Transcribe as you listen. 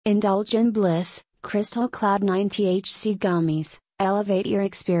Indulge in Bliss, Crystal Cloud 9 THC Gummies, elevate your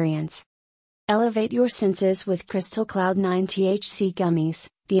experience. Elevate your senses with Crystal Cloud 9 THC Gummies,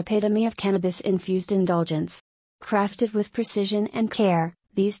 the epitome of cannabis-infused indulgence. Crafted with precision and care,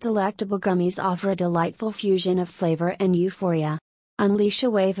 these delectable gummies offer a delightful fusion of flavor and euphoria. Unleash a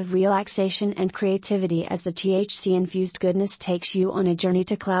wave of relaxation and creativity as the THC-infused goodness takes you on a journey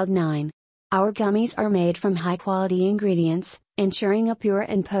to Cloud 9. Our gummies are made from high-quality ingredients, ensuring a pure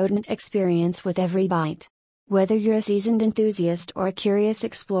and potent experience with every bite. Whether you're a seasoned enthusiast or a curious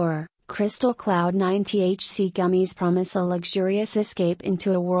explorer, Crystal Cloud 9 THC Gummies promise a luxurious escape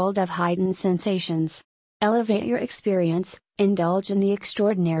into a world of heightened sensations. Elevate your experience, indulge in the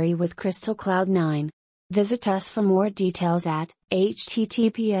extraordinary with Crystal Cloud 9. Visit us for more details at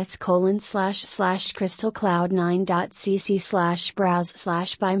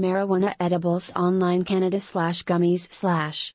https://crystalcloud9.cc/browse/buy marijuana edibles online Canada/gummies/